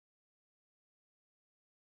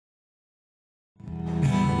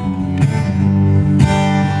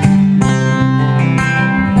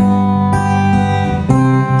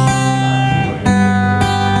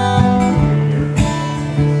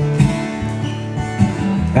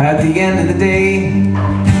At the end of the day,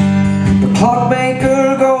 the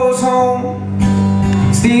clockmaker goes home.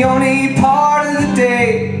 It's the only part of the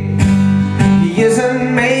day he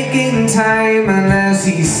isn't making time, and as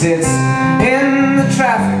he sits in the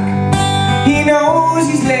traffic, he knows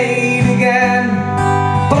he's late again.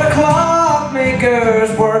 But a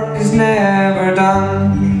clockmaker's work is never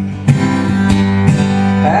done.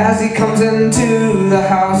 As he comes into the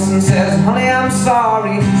house and says, "Honey, I'm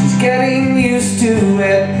sorry," she's getting used to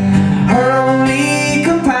it. Her only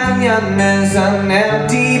companion is an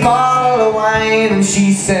empty bottle of wine, and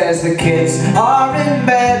she says the kids are in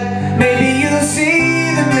bed. Maybe you'll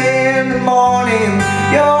see them in the morning.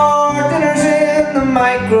 Your dinner's in the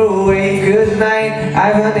microwave. Good night,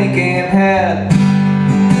 I've an aching head.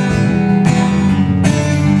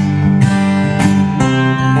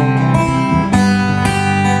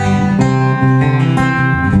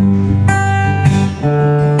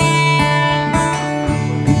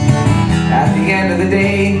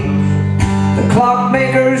 The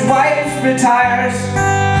clockmaker's wife retires.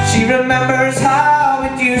 She remembers how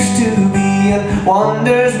it used to be and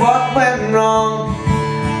wonders what went wrong.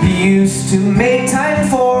 He used to make time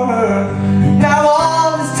for her. Now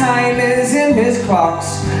all his time is in his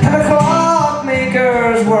clocks, and the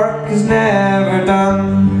clockmaker's work is never done.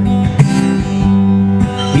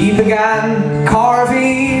 He began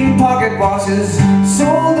carving pocket watches,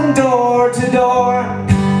 sold them door to door,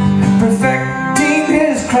 perfecting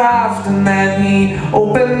his craft, and then he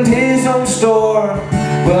opened his own store.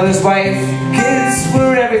 Well, his wife, kids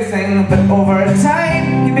were everything, but over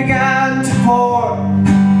time he began to pour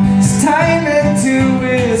his time into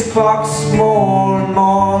his clocks more and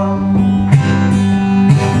more.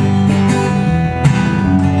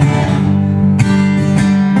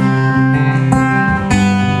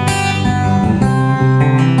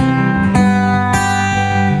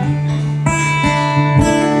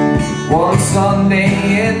 One Sunday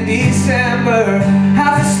in December,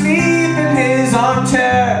 half asleep in his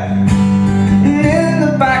armchair, and in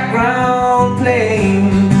the background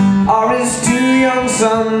playing are his two young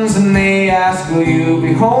sons, and they ask, "Will you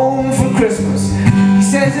be home for Christmas?" He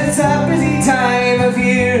says it's a busy time of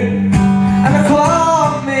year, and the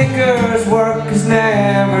clockmaker's work is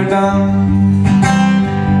never done.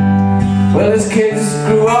 Well, his kids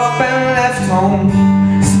grew up and left home.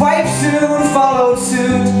 His wife soon followed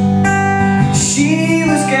suit. She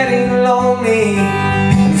was getting lonely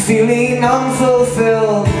and feeling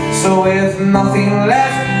unfulfilled, so with nothing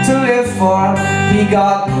left to live for, he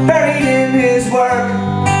got buried in his work,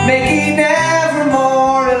 making ever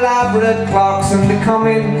more elaborate clocks and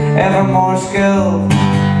becoming ever more skilled.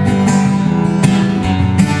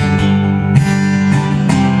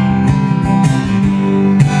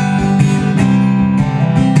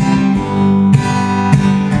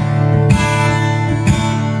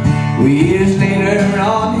 Years later,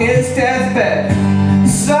 on his deathbed, the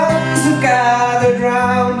sons have gathered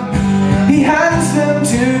round. He hands them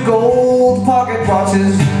two gold pocket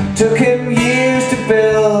watches, took him years to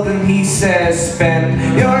build, and he says, "Spend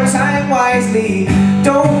your time wisely,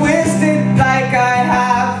 don't waste it like I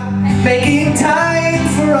have, making time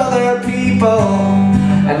for other people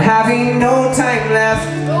and having no time left.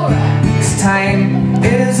 This time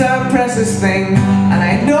is a precious thing, and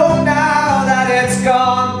I know now that it's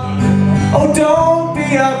gone. Oh, don't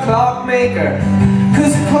be a clockmaker,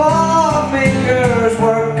 'cause a clockmaker's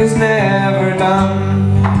work is never done."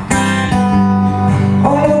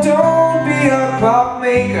 Oh, no, don't be a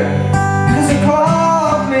clockmaker, 'cause a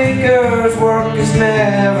clockmaker's work is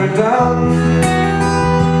never done.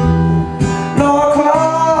 No, a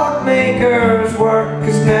clockmaker's work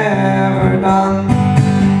is never done.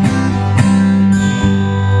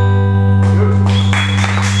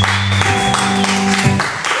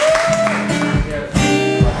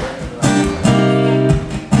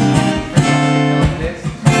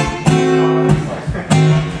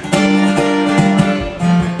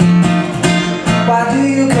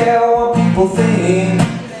 Think,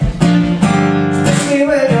 especially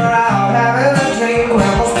when you're out having a drink,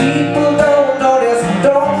 when most people don't notice,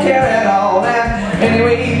 don't care at all. And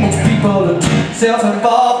anyway, most people are too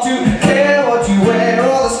self-involved to care what you wear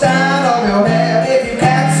or the style of your hair. If you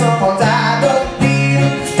can't, sometimes I don't feel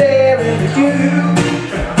staring at you.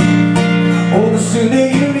 Oh, the sooner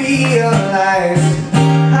you realize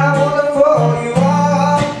how wonderful you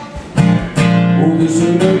are, oh, the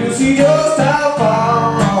sooner you see just how far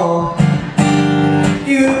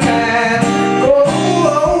you can go.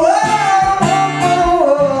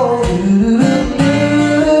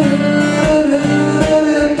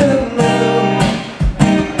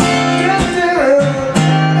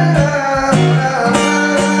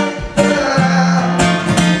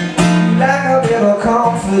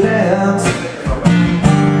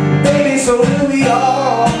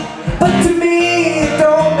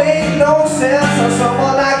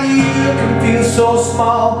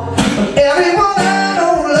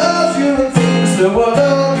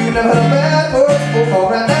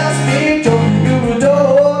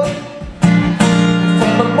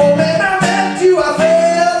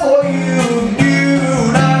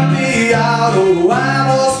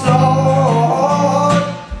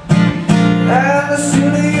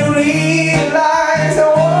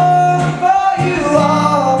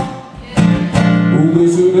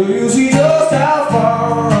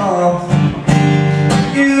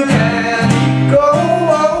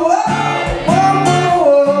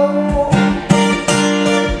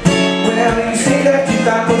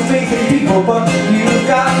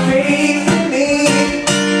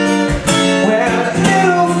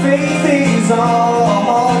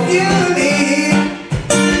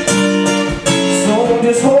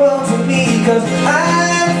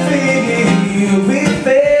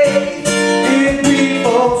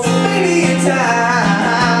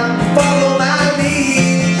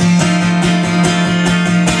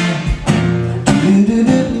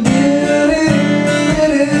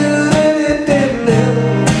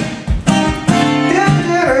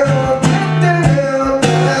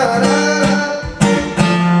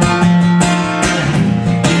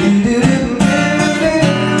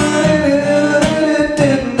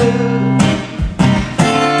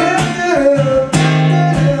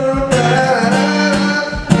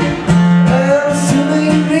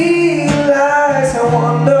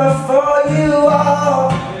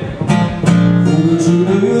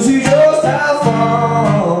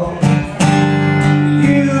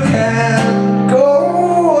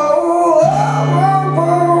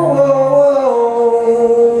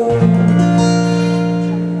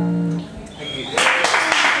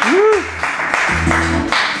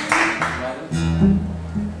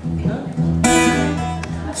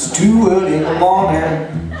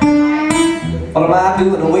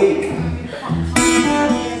 doing a week,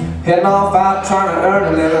 heading off out trying to earn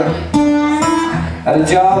a living at a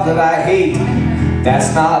job that I hate.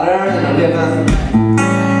 That's not earning a living.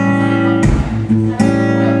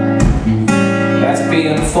 That's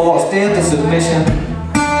being forced into submission.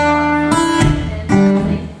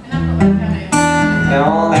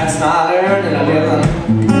 No, that's not earning a living.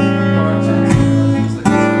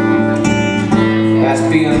 That's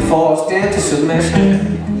being forced into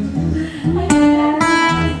submission.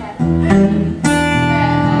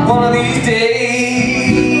 One of these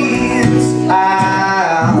days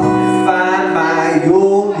I'll find my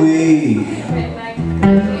own way.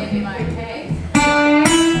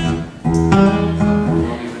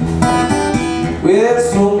 With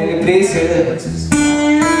so many places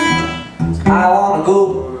I wanna go,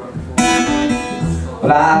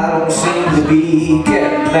 but I don't seem to be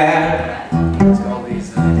getting there.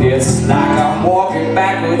 It's like I'm walking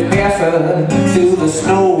backwards barefoot through the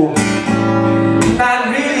snow, not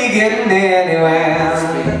really getting anywhere.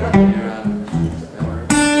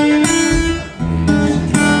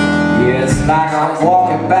 It's like I'm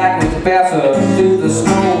walking backwards barefoot through the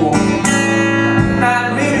snow,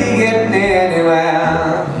 not really getting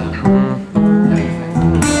anywhere.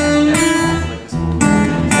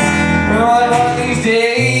 One of these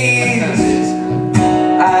days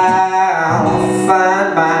I'll find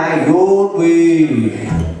my own way.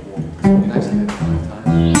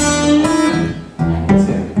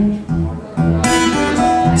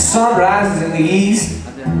 Sun rises in the east,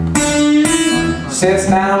 sets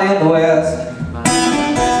down in the west.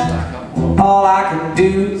 All I can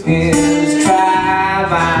do is try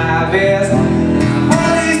my best. One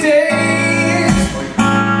of these days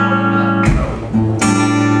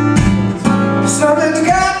something's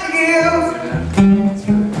got to give.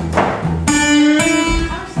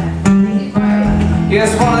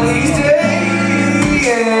 Yes, one of these days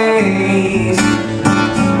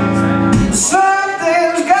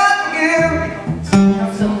something's got to give.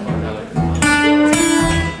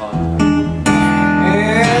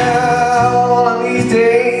 Yeah, one of these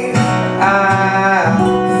days I'll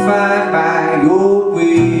find my own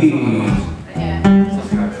way.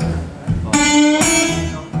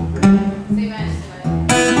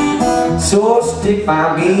 So stick by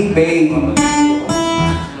me, babe,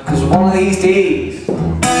 'cause one of these days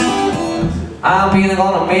I'm either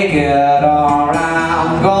gonna make it or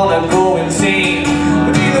I'm gonna go insane.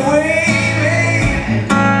 But either way,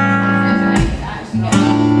 babe,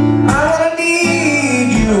 I'm gonna need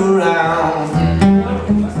you around.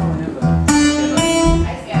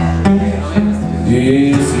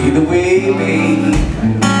 Yes, either way, babe,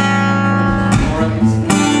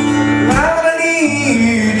 I'm gonna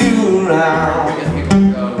need you around.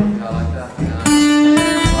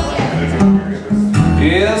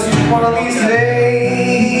 Yes, one of these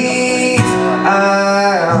days